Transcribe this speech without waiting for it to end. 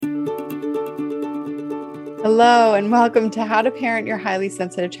Hello, and welcome to How to Parent Your Highly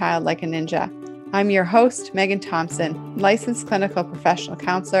Sensitive Child Like a Ninja. I'm your host, Megan Thompson, licensed clinical professional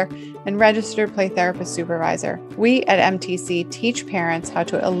counselor and registered play therapist supervisor. We at MTC teach parents how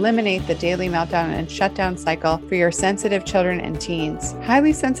to eliminate the daily meltdown and shutdown cycle for your sensitive children and teens.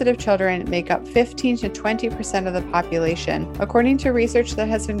 Highly sensitive children make up 15 to 20% of the population, according to research that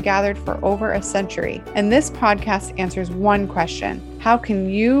has been gathered for over a century. And this podcast answers one question: how can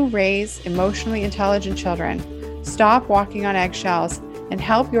you raise emotionally intelligent children, stop walking on eggshells, and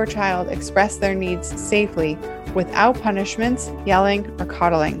help your child express their needs safely without punishments, yelling, or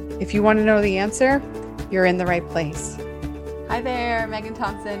coddling? If you want to know the answer, you're in the right place. Hi there, Megan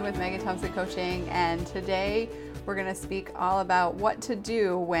Thompson with Megan Thompson Coaching, and today we're going to speak all about what to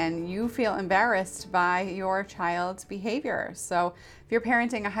do when you feel embarrassed by your child's behavior. So if you're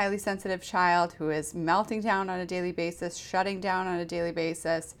parenting a highly sensitive child who is melting down on a daily basis, shutting down on a daily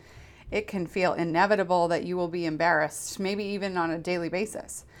basis, it can feel inevitable that you will be embarrassed, maybe even on a daily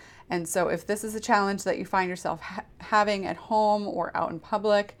basis. And so if this is a challenge that you find yourself having at home or out in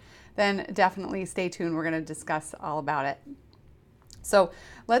public, then definitely stay tuned. We're going to discuss all about it. So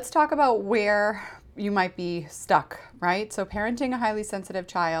let's talk about where you might be stuck, right? So parenting a highly sensitive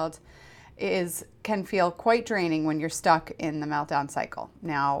child can feel quite draining when you're stuck in the meltdown cycle.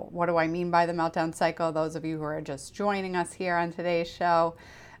 Now, what do I mean by the meltdown cycle? Those of you who are just joining us here on today's show,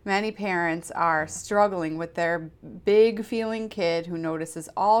 many parents are struggling with their big feeling kid who notices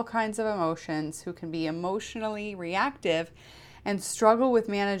all kinds of emotions, who can be emotionally reactive and struggle with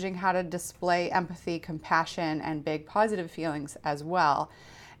managing how to display empathy, compassion, and big positive feelings as well.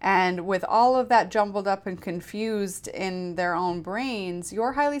 And with all of that jumbled up and confused in their own brains,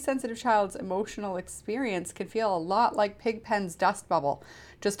 your highly sensitive child's emotional experience can feel a lot like Pigpen's dust bubble,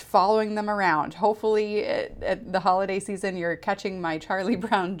 just following them around. Hopefully at the holiday season, you're catching my Charlie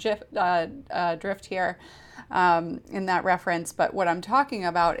Brown drift here in that reference. But what I'm talking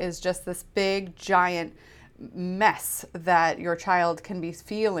about is just this big, giant mess that your child can be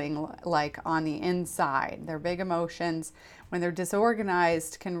feeling like on the inside. Their big emotions, when they're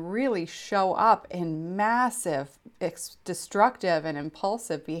disorganized, can really show up in massive, destructive and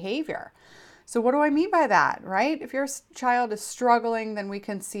impulsive behavior. So what do I mean by that, right? If your child is struggling, then we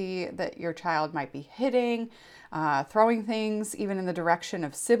can see that your child might be hitting, throwing things even in the direction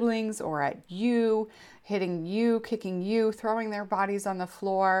of siblings or at you, hitting you, kicking you, throwing their bodies on the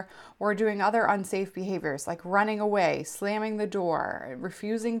floor, or doing other unsafe behaviors like running away, slamming the door,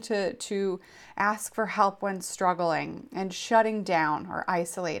 refusing to ask for help when struggling, and shutting down or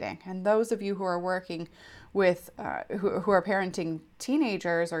isolating. And those of you who are working with who are parenting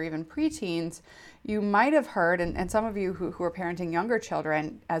teenagers or even preteens, you might have heard, and some of you who are parenting younger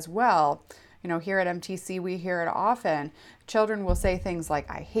children as well, you know, here at MTC, we hear it often. Children will say things like,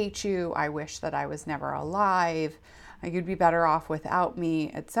 I hate you, I wish that I was never alive, you'd be better off without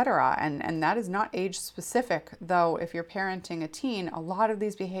me, etc. And that is not age specific, though if you're parenting a teen, a lot of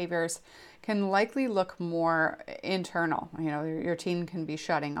these behaviors can likely look more internal. You know, your teen can be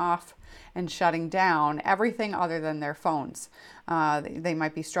shutting off and shutting down everything other than their phones. They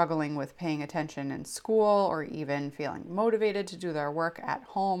might be struggling with paying attention in school, or even feeling motivated to do their work at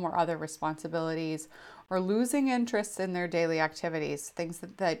home or other responsibilities, or losing interest in their daily activities, things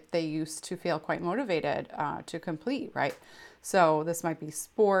that they used to feel quite motivated to complete, right? So this might be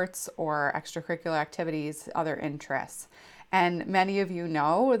sports or extracurricular activities, other interests. And many of you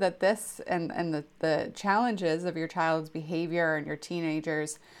know that this and the challenges of your child's behavior and your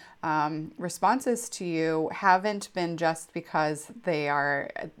teenagers' responses to you haven't been just because they are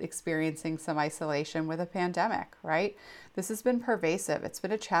experiencing some isolation with a pandemic, right? This has been pervasive. It's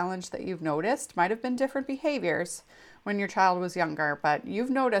been a challenge that you've noticed. Might have been different behaviors when your child was younger, but you've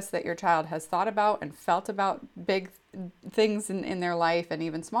noticed that your child has thought about and felt about big things in their life, and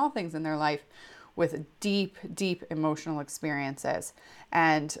even small things in their life, with deep, deep emotional experiences,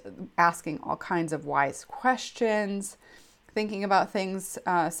 and asking all kinds of wise questions, thinking about things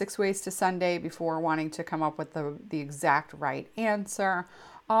 6 ways to Sunday before wanting to come up with the exact right answer.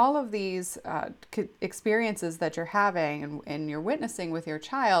 All of these experiences that you're having and you're witnessing with your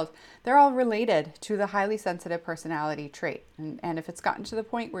child, they're all related to the highly sensitive personality trait. And if it's gotten to the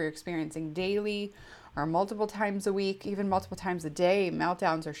point where you're experiencing daily or multiple times a week, even multiple times a day,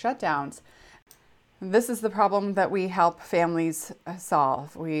 meltdowns or shutdowns, this is the problem that we help families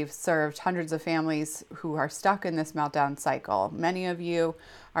solve. We've served hundreds of families who are stuck in this meltdown cycle. Many of you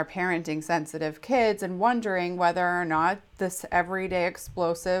are parenting sensitive kids and wondering whether or not this everyday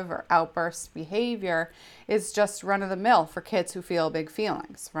explosive or outburst behavior is just run-of-the-mill for kids who feel big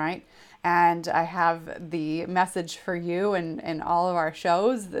feelings, right? And I have the message for you in all of our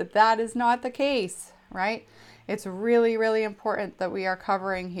shows that is not the case, right? It's really, really important that we are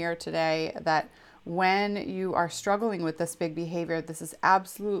covering here today that when you are struggling with this big behavior, this is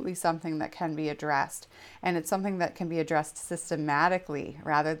absolutely something that can be addressed. And it's something that can be addressed systematically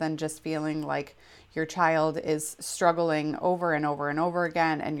rather than just feeling like your child is struggling over and over and over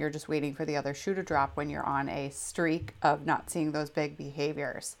again and you're just waiting for the other shoe to drop when you're on a streak of not seeing those big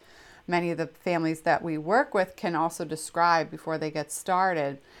behaviors. Many of the families that we work with can also describe before they get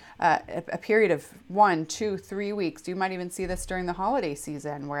started a period of 1, 2, 3 weeks. You might even see this during the holiday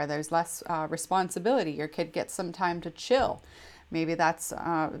season where there's less responsibility. Your kid gets some time to chill. Maybe that's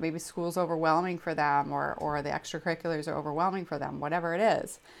maybe school's overwhelming for them, or the extracurriculars are overwhelming for them, whatever it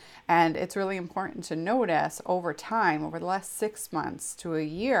is. And it's really important to notice over time, over the last 6 months to a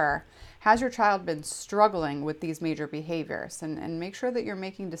year, has your child been struggling with these major behaviors? And make sure that you're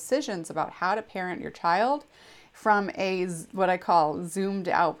making decisions about how to parent your child from a, what I call, zoomed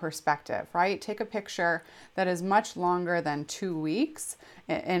out perspective, right? Take a picture that is much longer than 2 weeks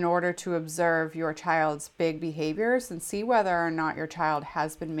in order to observe your child's big behaviors and see whether or not your child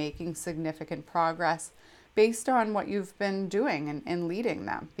has been making significant progress based on what you've been doing and leading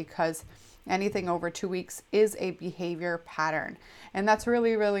them, because anything over 2 weeks is a behavior pattern. And that's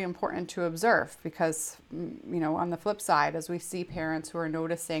really, really important to observe because, on the flip side, as we see parents who are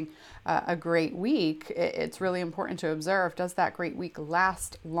noticing a great week, it's really important to observe, does that great week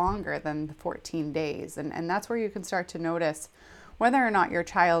last longer than the 14 days? And that's where you can start to notice whether or not your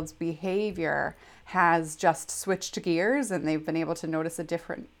child's behavior has just switched gears and they've been able to notice a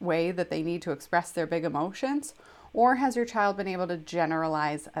different way that they need to express their big emotions, or has your child been able to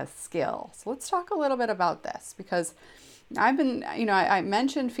generalize a skill? So let's talk a little bit about this, because I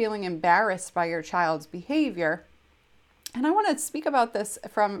mentioned feeling embarrassed by your child's behavior, and I want to speak about this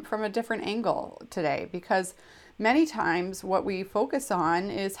from a different angle today, because many times what we focus on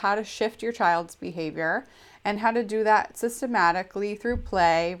is how to shift your child's behavior and how to do that systematically through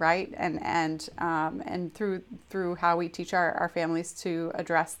play, right? And through how we teach our families to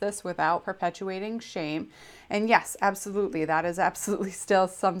address this without perpetuating shame. And yes, absolutely, that is absolutely still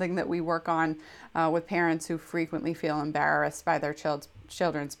something that we work on with parents who frequently feel embarrassed by their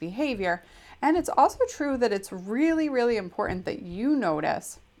children's behavior. And it's also true that it's really, really important that you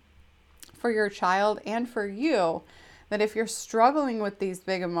notice for your child and for you that if you're struggling with these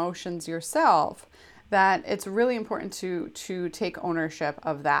big emotions yourself, that it's really important to take ownership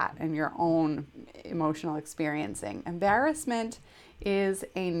of that and your own emotional experiencing. Embarrassment is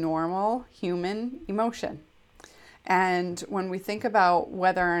a normal human emotion. And when we think about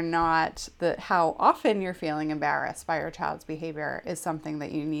whether or not how often you're feeling embarrassed by your child's behavior is something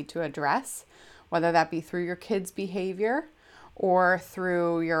that you need to address, whether that be through your kid's behavior or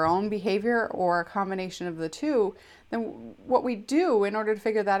through your own behavior or a combination of the two, then what we do in order to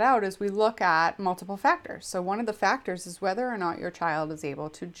figure that out is we look at multiple factors. So one of the factors is whether or not your child is able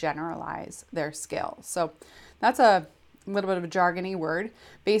to generalize their skills. So that's a little bit of a jargony word.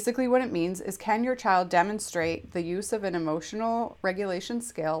 Basically what it means is, can your child demonstrate the use of an emotional regulation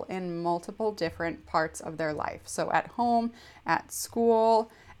skill in multiple different parts of their life? So at home, at school,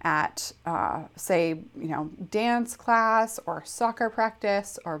 at dance class or soccer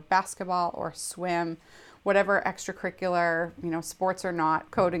practice or basketball or swim, whatever extracurricular, sports or not,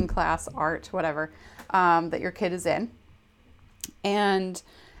 coding class, art, whatever, that your kid is in. And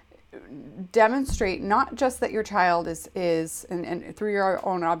demonstrate not just that your child is and through your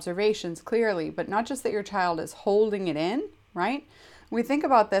own observations clearly, but not just that your child is holding it in, right? We think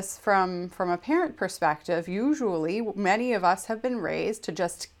about this from a parent perspective. Usually, many of us have been raised to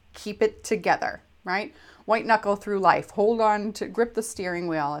just keep it together, right? White knuckle through life, hold on to, grip the steering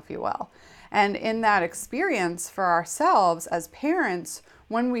wheel, if you will. And in that experience for ourselves as parents,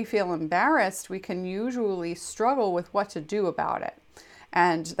 when we feel embarrassed, we can usually struggle with what to do about it.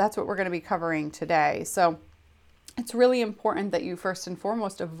 And that's what we're going to be covering today. So it's really important that you first and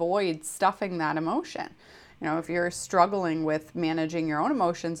foremost avoid stuffing that emotion. If you're struggling with managing your own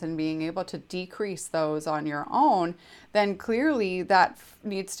emotions and being able to decrease those on your own, then clearly that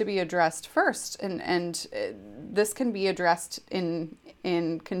needs to be addressed first. And this can be addressed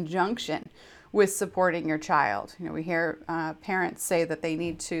in conjunction with supporting your child. We hear parents say that they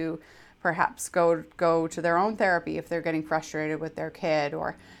need to perhaps go to their own therapy if they're getting frustrated with their kid,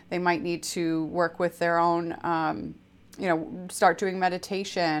 or they might need to work with their own, start doing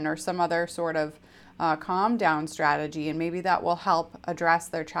meditation or some other sort of calm down strategy, and maybe that will help address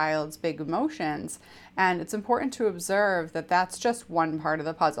their child's big emotions. And it's important to observe that that's just one part of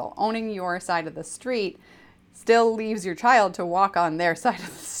the puzzle. Owning your side of the street still leaves your child to walk on their side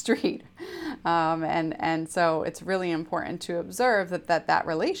of the street. And so it's really important to observe that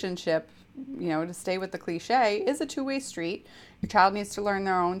relationship, to stay with the cliche, is a two-way street. Your child needs to learn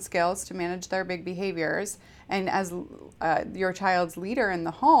their own skills to manage their big behaviors. And as your child's leader in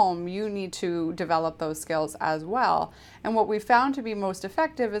the home, you need to develop those skills as well. And what we found to be most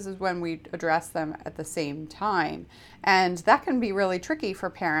effective is when we address them at the same time. And that can be really tricky for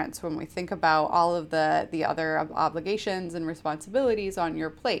parents when we think about all of the other obligations and responsibilities on your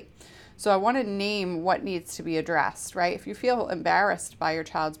plate. So I want to name what needs to be addressed, right? If you feel embarrassed by your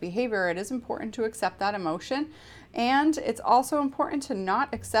child's behavior, it is important to accept that emotion. And it's also important to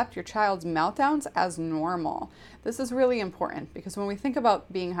not accept your child's meltdowns as normal. This is really important because when we think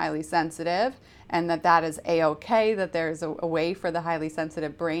about being highly sensitive and that is a-okay, that there's a way for the highly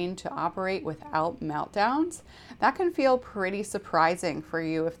sensitive brain to operate without meltdowns, that can feel pretty surprising for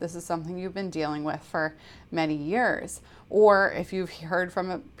you if this is something you've been dealing with for many years. Or if you've heard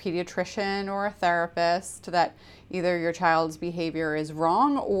from a pediatrician or a therapist that either your child's behavior is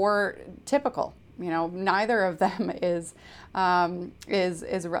wrong or typical. Neither of them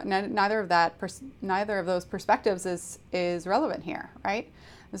neither of those perspectives is relevant here, right?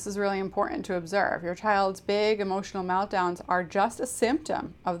 This is really important to observe. Your child's big emotional meltdowns are just a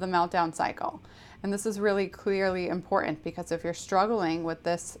symptom of the meltdown cycle. And this is really clearly important because if you're struggling with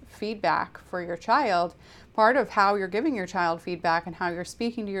this feedback for your child, part of how you're giving your child feedback and how you're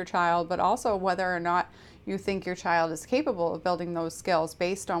speaking to your child, but also whether or not you think your child is capable of building those skills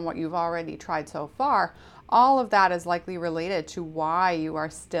based on what you've already tried so far, all of that is likely related to why you are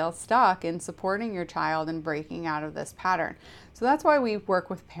still stuck in supporting your child and breaking out of this pattern. So that's why we work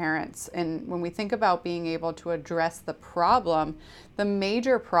with parents. And when we think about being able to address the problem, the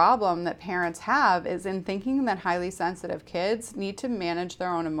major problem that parents have is in thinking that highly sensitive kids need to manage their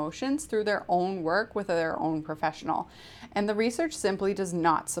own emotions through their own work with their own professional. And the research simply does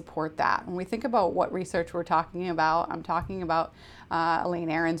not support that. When we think about what research we're talking about, I'm talking about Elaine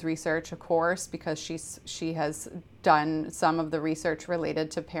Aron's research, of course, because she has done some of the research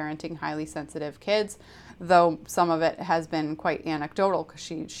related to parenting highly sensitive kids, though some of it has been quite anecdotal because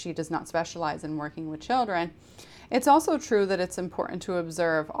she does not specialize in working with children. It's also true that it's important to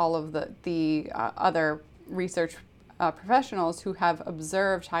observe all of the other research professionals who have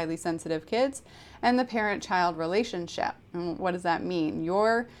observed highly sensitive kids and the parent-child relationship. And what does that mean? You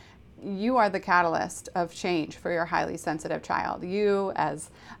are the catalyst of change for your highly sensitive child. You as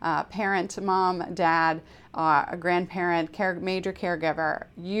a parent, mom, dad, a grandparent, major caregiver,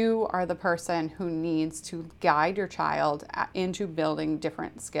 you are the person who needs to guide your child into building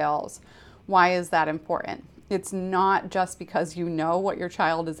different skills. Why is that important? It's not just because you know what your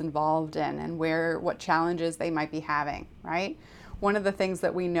child is involved in and what challenges they might be having, right? One of the things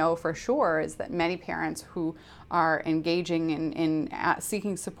that we know for sure is that many parents who are engaging in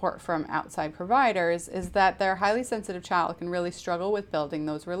seeking support from outside providers is that their highly sensitive child can really struggle with building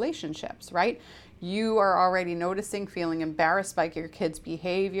those relationships, right? You are already noticing, feeling embarrassed by your kid's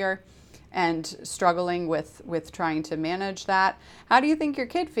behavior and struggling with trying to manage that. How do you think your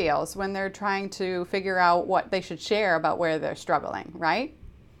kid feels when they're trying to figure out what they should share about where they're struggling, right?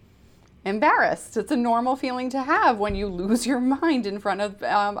 Embarrassed. It's a normal feeling to have when you lose your mind in front of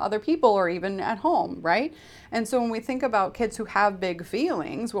other people or even at home, right? And so when we think about kids who have big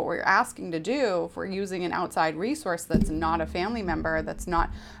feelings, what we're asking to do if we're using an outside resource that's not a family member, that's not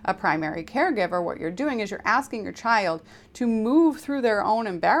a primary caregiver, what you're doing is you're asking your child to move through their own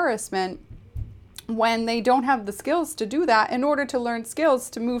embarrassment when they don't have the skills to do that in order to learn skills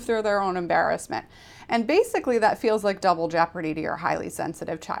to move through their own embarrassment. And basically that feels like double jeopardy to your highly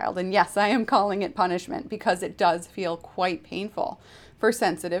sensitive child. And yes, I am calling it punishment because it does feel quite painful for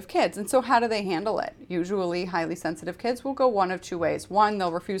sensitive kids. And so how do they handle it? Usually highly sensitive kids will go one of two ways. One,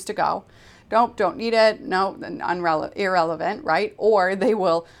 they'll refuse to go. Don't need it. No, irrelevant, right? Or they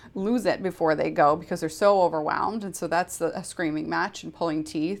will lose it before they go because they're so overwhelmed. And so that's a screaming match and pulling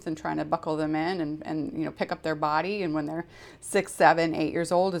teeth and trying to buckle them in and pick up their body. And when they're 6, 7, 8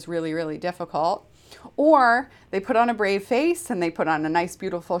 years old is really, really difficult. Or they put on a brave face and they put on a nice,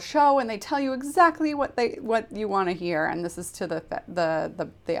 beautiful show and they tell you exactly what you want to hear. And this is to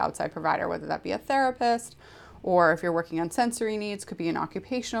the outside provider, whether that be a therapist or if you're working on sensory needs, could be an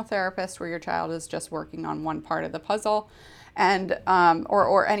occupational therapist where your child is just working on one part of the puzzle, and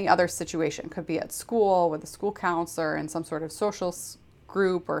or any other situation. Could be at school with a school counselor in some sort of social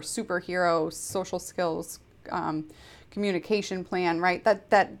group or superhero social skills communication plan, right?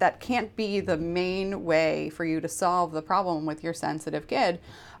 That can't be the main way for you to solve the problem with your sensitive kid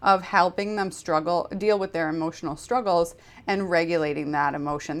of helping them deal with their emotional struggles and regulating that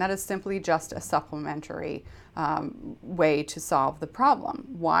emotion. That is simply just a supplementary way to solve the problem.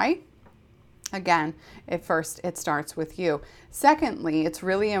 Why? Again, at first, it starts with you. Secondly, it's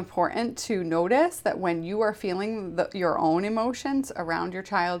really important to notice that when you are feeling your own emotions around your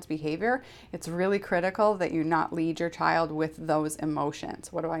child's behavior, it's really critical that you not lead your child with those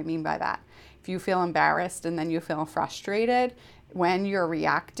emotions. What do I mean by that? If you feel embarrassed and then you feel frustrated, when you're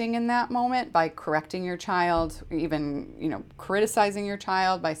reacting in that moment by correcting your child, or even, criticizing your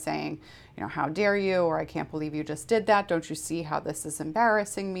child by saying, how dare you, or I can't believe you just did that. Don't you see how this is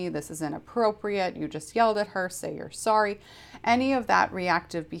embarrassing me? This is inappropriate. You just yelled at her. Say you're sorry. Any of that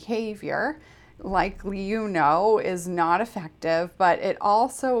reactive behavior, likely is not effective, but it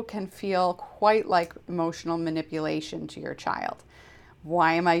also can feel quite like emotional manipulation to your child.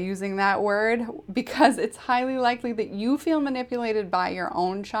 Why am I using that word? Because it's highly likely that you feel manipulated by your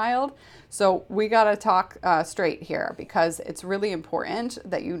own child. So we got to talk straight here, because it's really important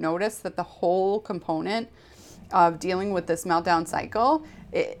that you notice that the whole component of dealing with this meltdown cycle,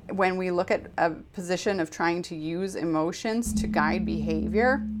 when we look at a position of trying to use emotions to guide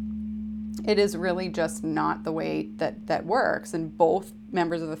behavior, it is really just not the way that works. And both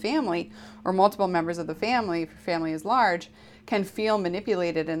members of the family, or multiple members of the family, if your family is large, can feel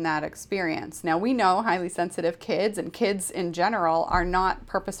manipulated in that experience. Now, we know highly sensitive kids and kids in general are not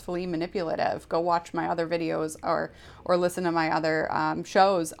purposefully manipulative. Go watch my other videos or listen to my other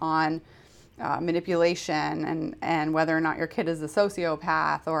shows on manipulation and whether or not your kid is a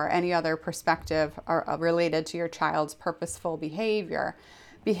sociopath, or any other perspective related to your child's purposeful behavior.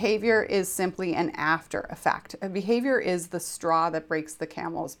 Behavior is simply an after effect. Behavior is the straw that breaks the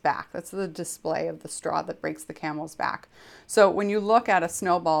camel's back. That's the display of the straw that breaks the camel's back. So when you look at a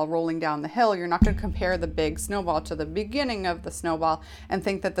snowball rolling down the hill, you're not going to compare the big snowball to the beginning of the snowball and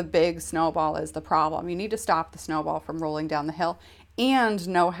think that the big snowball is the problem. You need to stop the snowball from rolling down the hill and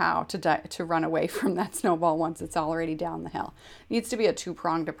know how to run away from that snowball once it's already down the hill. It needs to be a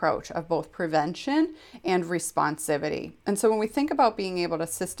two-pronged approach of both prevention and responsivity. And so when we think about being able to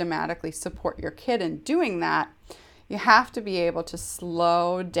systematically support your kid in doing that, you have to be able to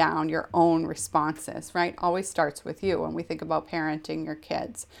slow down your own responses, right? Always starts with you when we think about parenting your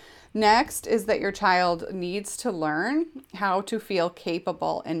kids. Next is that your child needs to learn how to feel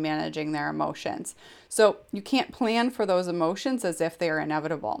capable in managing their emotions. So you can't plan for those emotions as if they are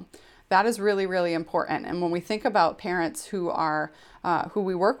inevitable. That is really, really important. And when we think about parents who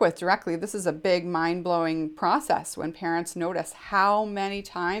we work with directly, this is a big mind-blowing process when parents notice how many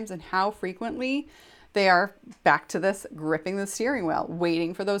times and how frequently they are back to this gripping the steering wheel,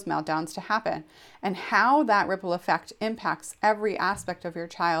 waiting for those meltdowns to happen. And how that ripple effect impacts every aspect of your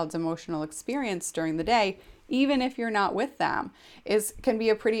child's emotional experience during the day, even if you're not with them, can be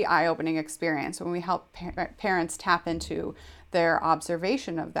a pretty eye-opening experience. When we help parents tap into their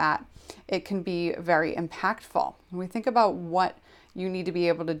observation of that, it can be very impactful. When we think about what you need to be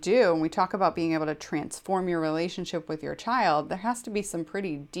able to do, and we talk about being able to transform your relationship with your child, there has to be some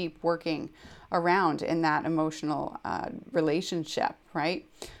pretty deep working around in that emotional relationship, right?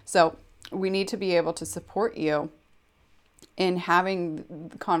 So we need to be able to support you in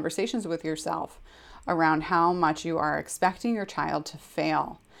having conversations with yourself around how much you are expecting your child to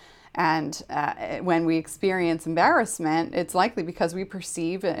fail. And when we experience embarrassment, it's likely because we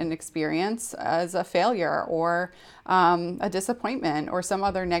perceive an experience as a failure or a disappointment or some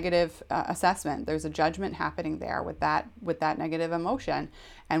other negative assessment. There's a judgment happening there with that negative emotion.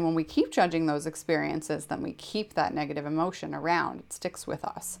 And when we keep judging those experiences, then we keep that negative emotion around. It sticks with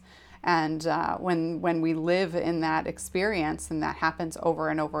us. And when we live in that experience, and that happens over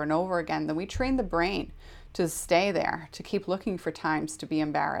and over and over again, then we train the brain to stay there, to keep looking for times to be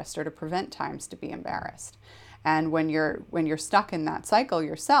embarrassed or to prevent times to be embarrassed. And when you're stuck in that cycle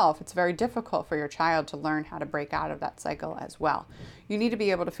yourself, it's very difficult for your child to learn how to break out of that cycle as well. You need to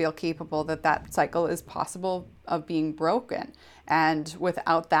be able to feel capable that cycle is possible of being broken. And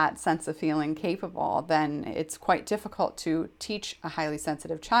without that sense of feeling capable, then it's quite difficult to teach a highly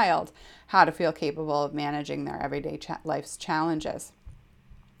sensitive child how to feel capable of managing their everyday life's challenges.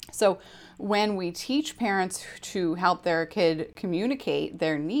 So when we teach parents to help their kid communicate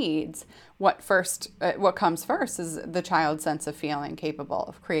their needs, what comes first is the child's sense of feeling capable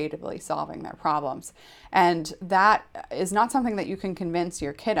of creatively solving their problems. And that is not something that you can convince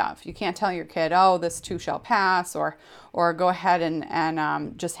your kid of. You can't tell your kid, oh, this too shall pass, or go ahead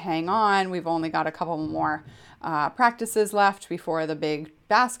and just hang on. We've only got a couple more practices left before the big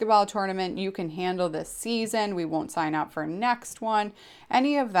basketball tournament. You can handle this season. We won't sign up for next one.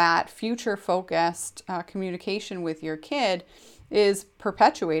 Any of that future-focused communication with your kid is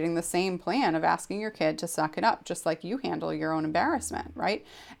perpetuating the same plan of asking your kid to suck it up, just like you handle your own embarrassment, right?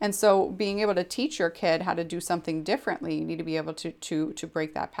 And so being able to teach your kid how to do something differently, you need to be able to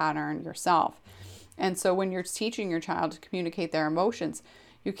break that pattern yourself. And so when you're teaching your child to communicate their emotions,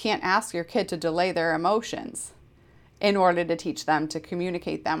 you can't ask your kid to delay their emotions in order to teach them to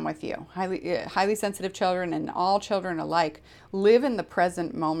communicate them with you. Highly sensitive children, and all children alike, live in the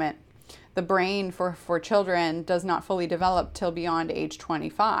present moment. The brain for children does not fully develop till beyond age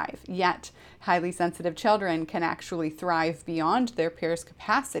 25. Yet, highly sensitive children can actually thrive beyond their peers'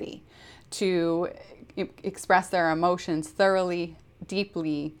 capacity to express their emotions thoroughly,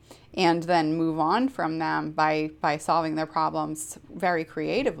 deeply, and then move on from them by solving their problems very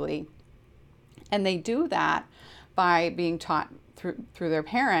creatively. And they do that by being taught through their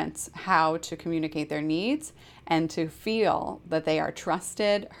parents how to communicate their needs and to feel that they are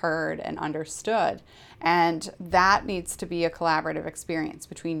trusted, heard, and understood. And that needs to be a collaborative experience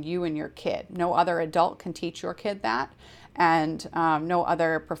between you and your kid. No other adult can teach your kid that, and no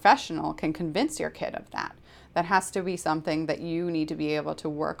other professional can convince your kid of that. That has to be something that you need to be able to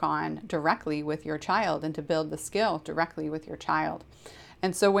work on directly with your child and to build the skill directly with your child.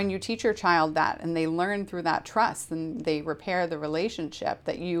 And so when you teach your child that and they learn through that trust and they repair the relationship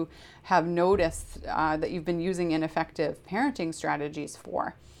that you have noticed that you've been using ineffective parenting strategies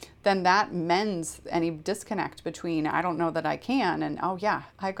for, then that mends any disconnect between I don't know that I can and oh yeah,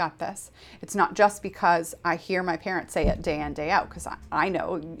 I got this. It's not just because I hear my parents say it day in, day out, because I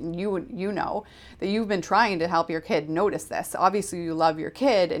know, you know, that you've been trying to help your kid notice this. Obviously you love your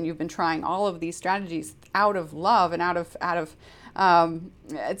kid and you've been trying all of these strategies out of love and out of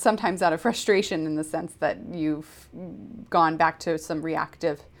sometimes out of frustration in the sense that you've gone back to some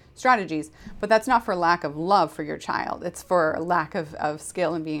reactive strategies, but that's not for lack of love for your child. It's for lack of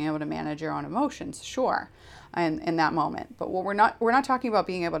skill in being able to manage your own emotions, sure, in that moment. But we're not talking about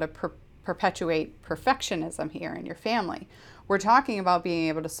being able to perpetuate perfectionism here in your family. We're talking about being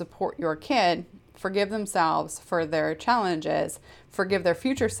able to support your kid, forgive themselves for their challenges, forgive their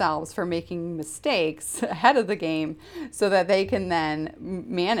future selves for making mistakes ahead of the game so that they can then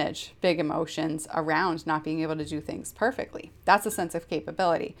manage big emotions around not being able to do things perfectly. That's a sense of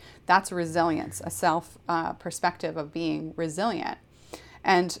capability. That's resilience, a self perspective of being resilient.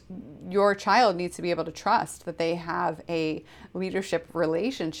 And your child needs to be able to trust that they have a leadership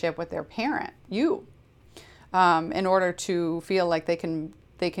relationship with their parent, you, in order to feel like they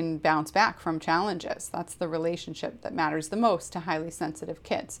can bounce back from challenges. That's the relationship that matters the most to highly sensitive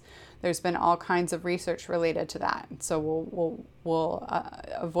kids. There's been all kinds of research related to that. So we'll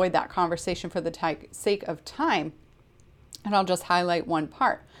avoid that conversation for the sake of time. And I'll just highlight one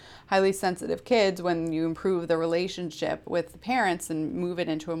part. Highly sensitive kids, when you improve the relationship with the parents and move it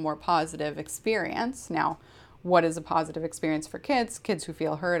into a more positive experience. Now, what is a positive experience for kids? Kids who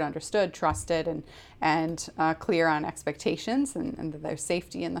feel heard, understood, trusted, and clear on expectations and their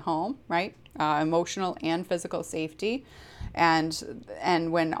safety in the home, right? Emotional and physical safety. And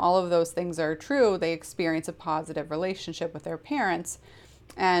when all of those things are true, they experience a positive relationship with their parents.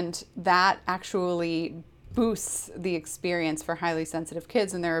 And that actually boosts the experience for highly sensitive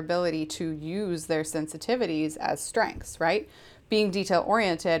kids and their ability to use their sensitivities as strengths, right? Being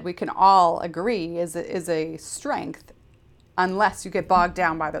detail-oriented, we can all agree, is a strength, unless you get bogged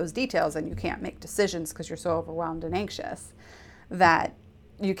down by those details and you can't make decisions because you're so overwhelmed and anxious that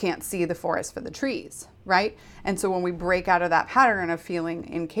you can't see the forest for the trees, right? And so when we break out of that pattern of feeling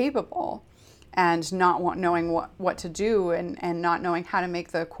incapable and not knowing what to do and not knowing how to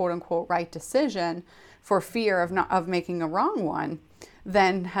make the quote-unquote right decision for fear of making a wrong one,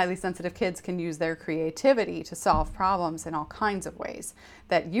 then highly sensitive kids can use their creativity to solve problems in all kinds of ways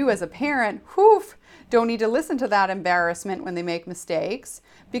that you as a parent, don't need to listen to that embarrassment when they make mistakes,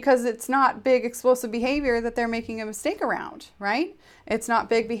 because it's not big explosive behavior that they're making a mistake around, right? It's not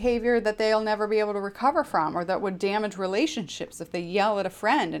big behavior that they'll never be able to recover from, or that would damage relationships if they yell at a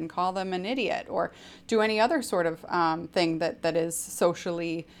friend and call them an idiot, or do any other sort of thing that is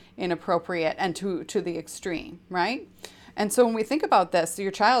socially inappropriate and to the extreme, right? And so when we think about this,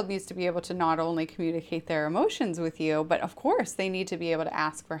 your child needs to be able to not only communicate their emotions with you, but of course they need to be able to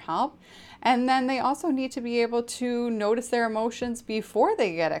ask for help. And then they also need to be able to notice their emotions before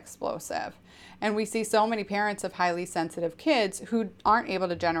they get explosive. And we see so many parents of highly sensitive kids who aren't able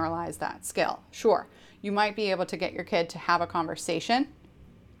to generalize that skill. Sure, you might be able to get your kid to have a conversation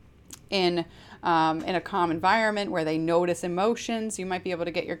in a calm environment where they notice emotions. You might be able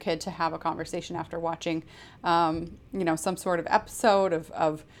to get your kid to have a conversation after watching, some sort of episode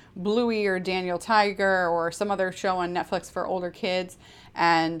of Bluey or Daniel Tiger or some other show on Netflix for older kids,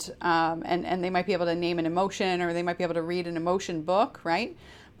 and they might be able to name an emotion, or they might be able to read an emotion book, right?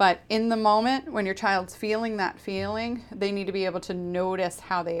 But in the moment when your child's feeling that feeling, they need to be able to notice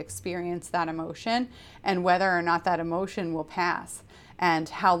how they experience that emotion and whether or not that emotion will pass. and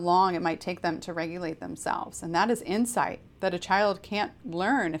how long it might take them to regulate themselves. And that is insight that a child can't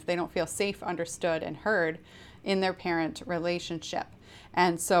learn if they don't feel safe, understood, and heard in their parent relationship.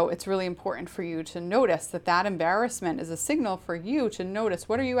 And so it's really important for you to notice that embarrassment is a signal for you to notice,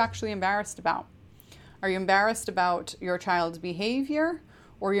 what are you actually embarrassed about? Are you embarrassed about your child's behavior,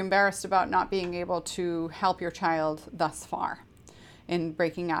 or are you embarrassed about not being able to help your child thus far in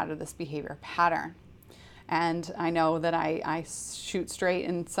breaking out of this behavior pattern? And I know that I shoot straight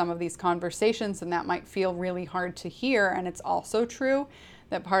in some of these conversations, and that might feel really hard to hear. And it's also true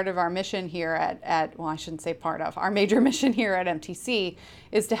that part of our mission here I shouldn't say part of, our major mission here at MTC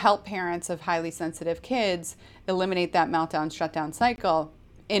is to help parents of highly sensitive kids eliminate that meltdown shutdown cycle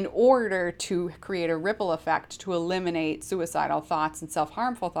in order to create a ripple effect to eliminate suicidal thoughts and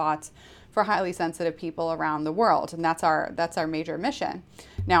self-harmful thoughts for highly sensitive people around the world. And that's our major mission.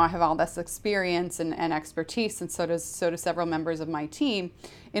 Now I have all this experience and expertise, and so do several members of my team,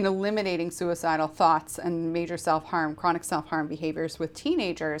 in eliminating suicidal thoughts and major self-harm, chronic self-harm behaviors with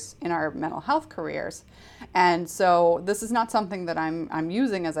teenagers in our mental health careers. And so this is not something that I'm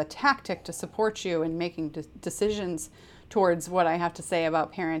using as a tactic to support you in making decisions towards what I have to say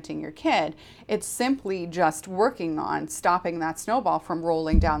about parenting your kid. It's simply just working on stopping that snowball from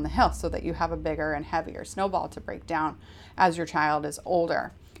rolling down the hill so that you have a bigger and heavier snowball to break down as your child is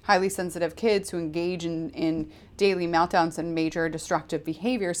older. Highly sensitive kids who engage in daily meltdowns and major destructive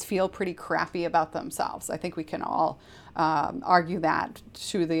behaviors feel pretty crappy about themselves. I think we can all argue that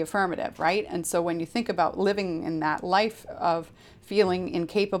to the affirmative, right? And so when you think about living in that life of feeling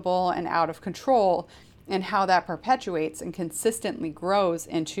incapable and out of control, and how that perpetuates and consistently grows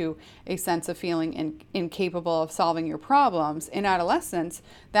into a sense of feeling incapable of solving your problems in adolescence,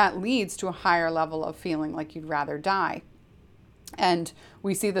 that leads to a higher level of feeling like you'd rather die. And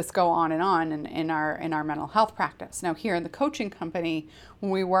we see this go on in our mental health practice. Now, here in the coaching company, when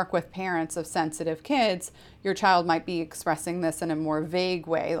we work with parents of sensitive kids, your child might be expressing this in a more vague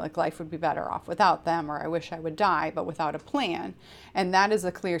way, like life would be better off without them, or I wish I would die, but without a plan. And that is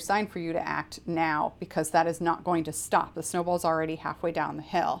a clear sign for you to act now, because that is not going to stop. The snowball's already halfway down the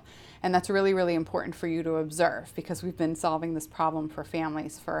hill. And that's really, really important for you to observe, because we've been solving this problem for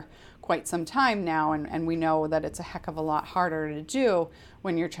families for quite some time now, and we know that it's a heck of a lot harder to do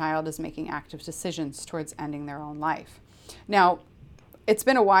when your child is making active decisions towards ending their own life. Now, it's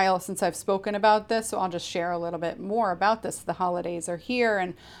been a while since I've spoken about this, so I'll just share a little bit more about this. The holidays are here,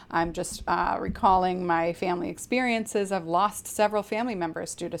 and I'm just recalling my family experiences. I've lost several family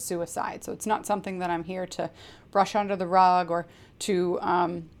members due to suicide, so it's not something that I'm here to brush under the rug or to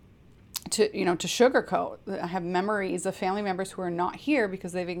sugarcoat. I have memories of family members who are not here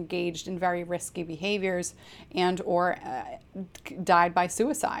because they've engaged in very risky behaviors and or died by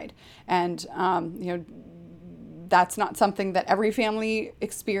suicide. And that's not something that every family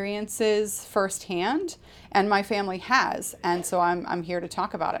experiences firsthand, and my family has. And so I'm here to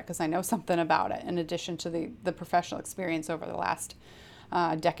talk about it because I know something about it, in addition to the professional experience over the last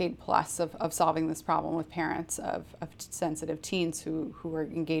decade plus of solving this problem with parents of sensitive teens who are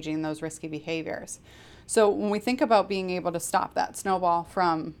engaging in those risky behaviors. So when we think about being able to stop that snowball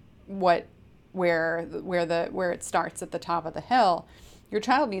from where it starts at the top of the hill, your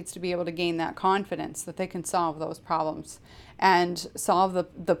child needs to be able to gain that confidence that they can solve those problems and solve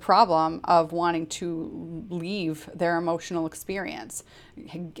the problem of wanting to leave their emotional experience,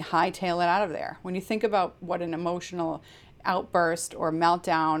 hightail it out of there. When you think about what an emotional outburst or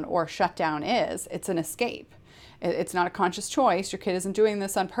meltdown or shutdown is, it's an escape. It's not a conscious choice. Your kid isn't doing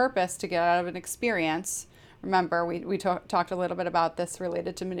this on purpose to get out of an experience. Remember, we talked a little bit about this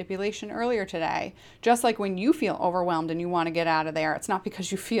related to manipulation earlier today. Just like when you feel overwhelmed and you want to get out of there, it's not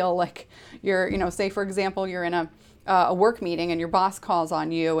because you feel like you're, say for example, you're in a work meeting and your boss calls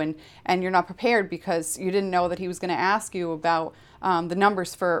on you and you're not prepared because you didn't know that he was going to ask you about the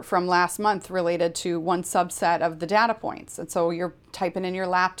numbers from last month related to one subset of the data points. And so you're typing in your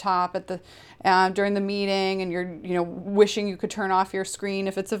laptop during the meeting, and you're wishing you could turn off your screen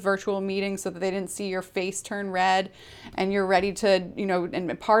if it's a virtual meeting so that they didn't see your face turn red, and you're ready to,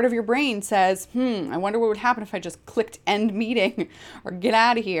 and part of your brain says, I wonder what would happen if I just clicked end meeting or get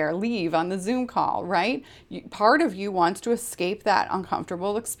out of here, leave on the Zoom call, right? Part of you wants to escape that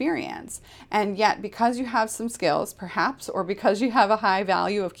uncomfortable experience. And yet, because you have some skills, perhaps, or because you have a high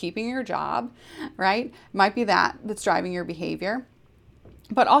value of keeping your job, right? Might be that's driving your behavior.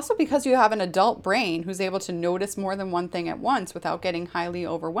 but also because you have an adult brain who's able to notice more than one thing at once without getting highly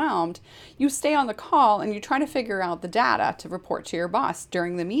overwhelmed, you stay on the call and you try to figure out the data to report to your boss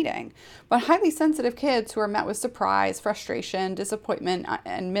during the meeting. But highly sensitive kids who are met with surprise, frustration, disappointment,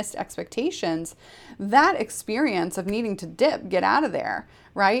 and missed expectations, that experience of needing to get out of there,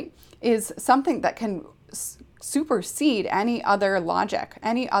 right, is something that can supersede any other logic,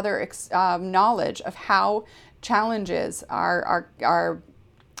 any other knowledge of how challenges are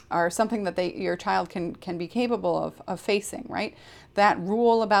something that your child can be capable of facing, right? That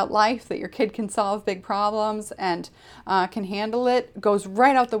rule about life that your kid can solve big problems and can handle it goes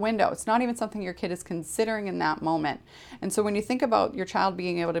right out the window. It's not even something your kid is considering in that moment. And so when you think about your child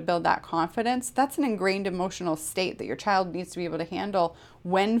being able to build that confidence, that's an ingrained emotional state that your child needs to be able to handle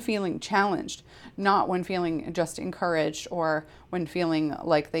when feeling challenged, not when feeling just encouraged or when feeling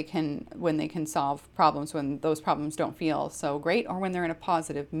like when they can solve problems when those problems don't feel so great or when they're in a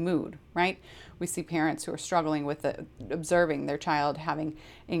positive mood, right? We see parents who are struggling with observing their child having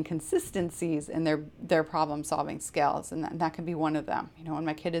inconsistencies in their problem solving skills, and that can be one of them. When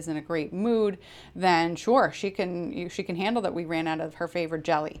my kid is in a great mood, then sure, she can handle that we ran out of her favorite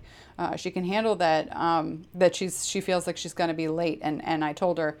jelly. She can handle that she feels like she's going to be late, and I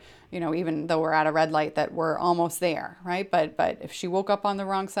told her, even though we're at a red light, that we're almost there, right? But if she woke up on the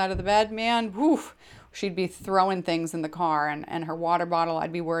wrong side of the bed, man, woof, she'd be throwing things in the car, and her water bottle,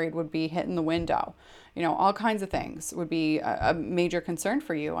 I'd be worried, would be hitting the window. All kinds of things would be a major concern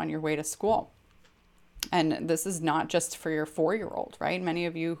for you on your way to school. And this is not just for your 4-year-old, right? Many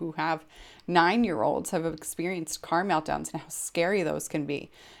of you who have 9-year-olds have experienced car meltdowns and how scary those can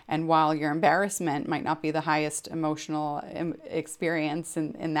be. And while your embarrassment might not be the highest emotional experience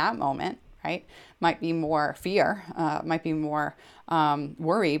in that moment, right? Might be more fear, might be more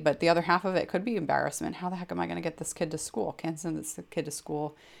worry, but the other half of it could be embarrassment. How the heck am I going to get this kid to school? Can't send this kid to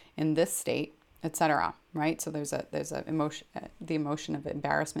school in this state, etc. Right? So there's a emotion, the emotion of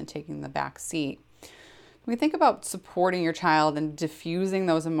embarrassment taking the back seat. When we think about supporting your child and diffusing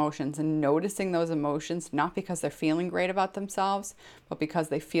those emotions and noticing those emotions, not because they're feeling great about themselves, but because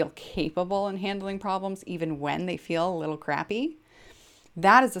they feel capable in handling problems even when they feel a little crappy,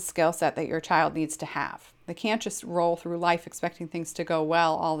 that is a skill set that your child needs to have. They can't just roll through life expecting things to go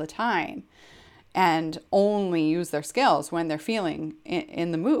well all the time and only use their skills when they're feeling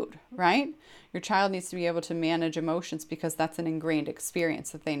in the mood, right? Your child needs to be able to manage emotions because that's an ingrained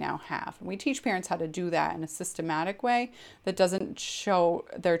experience that they now have. And we teach parents how to do that in a systematic way that doesn't show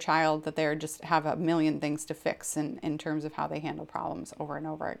their child that they just have a million things to fix in terms of how they handle problems over and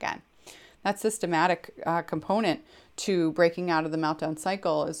over again. That systematic component to breaking out of the meltdown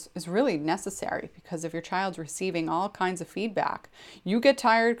cycle is really necessary, because if your child's receiving all kinds of feedback, you get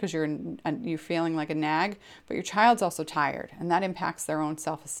tired because you're feeling like a nag, but your child's also tired, and that impacts their own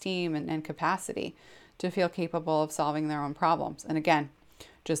self-esteem and capacity to feel capable of solving their own problems. And again,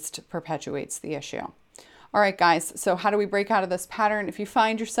 just perpetuates the issue. All right, guys, so how do we break out of this pattern? If you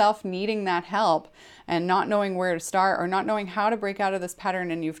find yourself needing that help and not knowing where to start or not knowing how to break out of this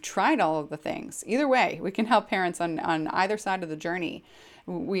pattern and you've tried all of the things, either way, we can help parents on either side of the journey.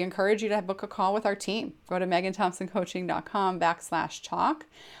 We encourage you to book a call with our team. Go to meganthompsoncoaching.com/talk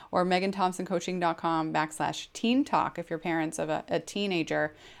or meganthompsoncoaching.com/teen talk if you're parents of a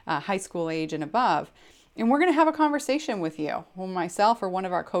teenager, high school age and above. And we're going to have a conversation with you. Well, myself or one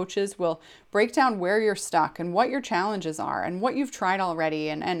of our coaches will break down where you're stuck and what your challenges are and what you've tried already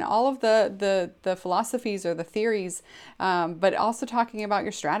and all of the philosophies or the theories, but also talking about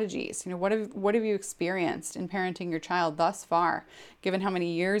your strategies. What have you experienced in parenting your child thus far, given how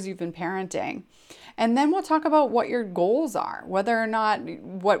many years you've been parenting? And then we'll talk about what your goals are, whether or not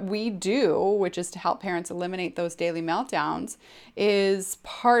what we do, which is to help parents eliminate those daily meltdowns, is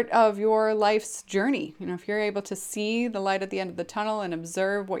part of your life's journey. If you're able to see the light at the end of the tunnel and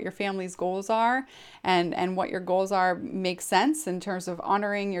observe what your family's goals are and what your goals are make sense in terms of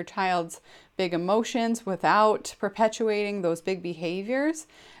honoring your child's big emotions without perpetuating those big behaviors,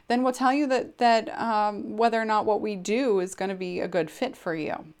 then we'll tell you that whether or not what we do is going to be a good fit for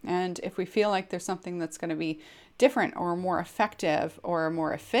you. And if we feel like there's something that's going to be different or more effective or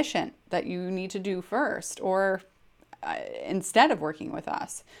more efficient that you need to do first or instead of working with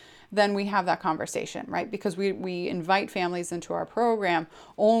us, then we have that conversation, right? Because we invite families into our program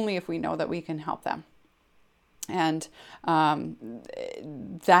only if we know that we can help them. And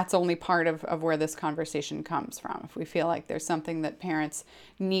that's only part of where this conversation comes from. If we feel like there's something that parents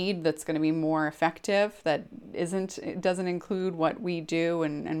need that's going to be more effective, that it doesn't include what we do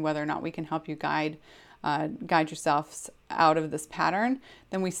and whether or not we can help you guide yourselves out of this pattern,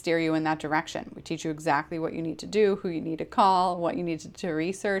 then we steer you in that direction. We teach you exactly what you need to do, who you need to call, what you need to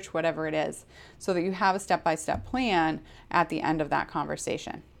research, whatever it is, so that you have a step-by-step plan at the end of that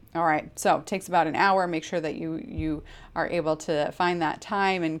conversation. All right, so it takes about an hour. Make sure that you are able to find that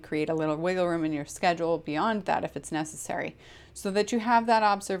time and create a little wiggle room in your schedule beyond that if it's necessary, so that you have that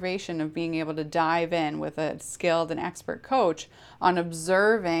observation of being able to dive in with a skilled and expert coach on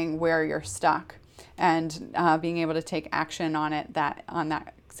observing where you're stuck and being able to take action on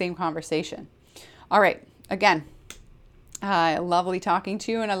that same conversation. All right, again, lovely talking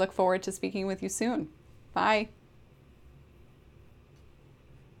to you, and I look forward to speaking with you soon. Bye.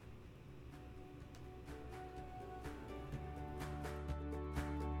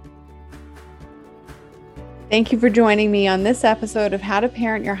 Thank you for joining me on this episode of How to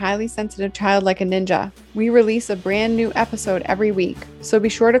Parent Your Highly Sensitive Child Like a Ninja. We release a brand new episode every week, so be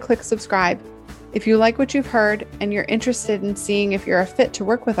sure to click subscribe. If you like what you've heard and you're interested in seeing if you're a fit to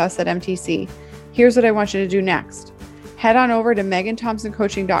work with us at MTC, here's what I want you to do next. Head on over to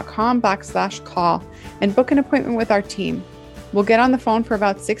meganthompsoncoaching.com/call and book an appointment with our team. We'll get on the phone for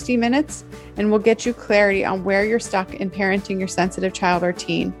about 60 minutes and we'll get you clarity on where you're stuck in parenting your sensitive child or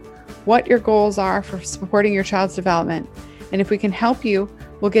teen, what your goals are for supporting your child's development, and if we can help you,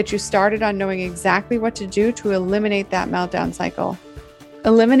 we'll get you started on knowing exactly what to do to eliminate that meltdown cycle.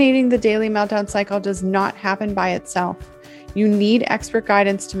 Eliminating the daily meltdown cycle does not happen by itself. You need expert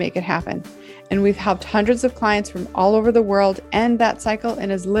guidance to make it happen, and we've helped hundreds of clients from all over the world end that cycle in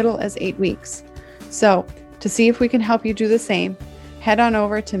as little as 8 weeks. So, to see if we can help you do the same, head on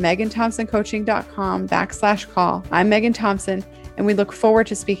over to meganthompsoncoaching.com/call. I'm Megan Thompson, and we look forward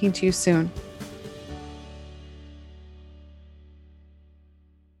to speaking to you soon.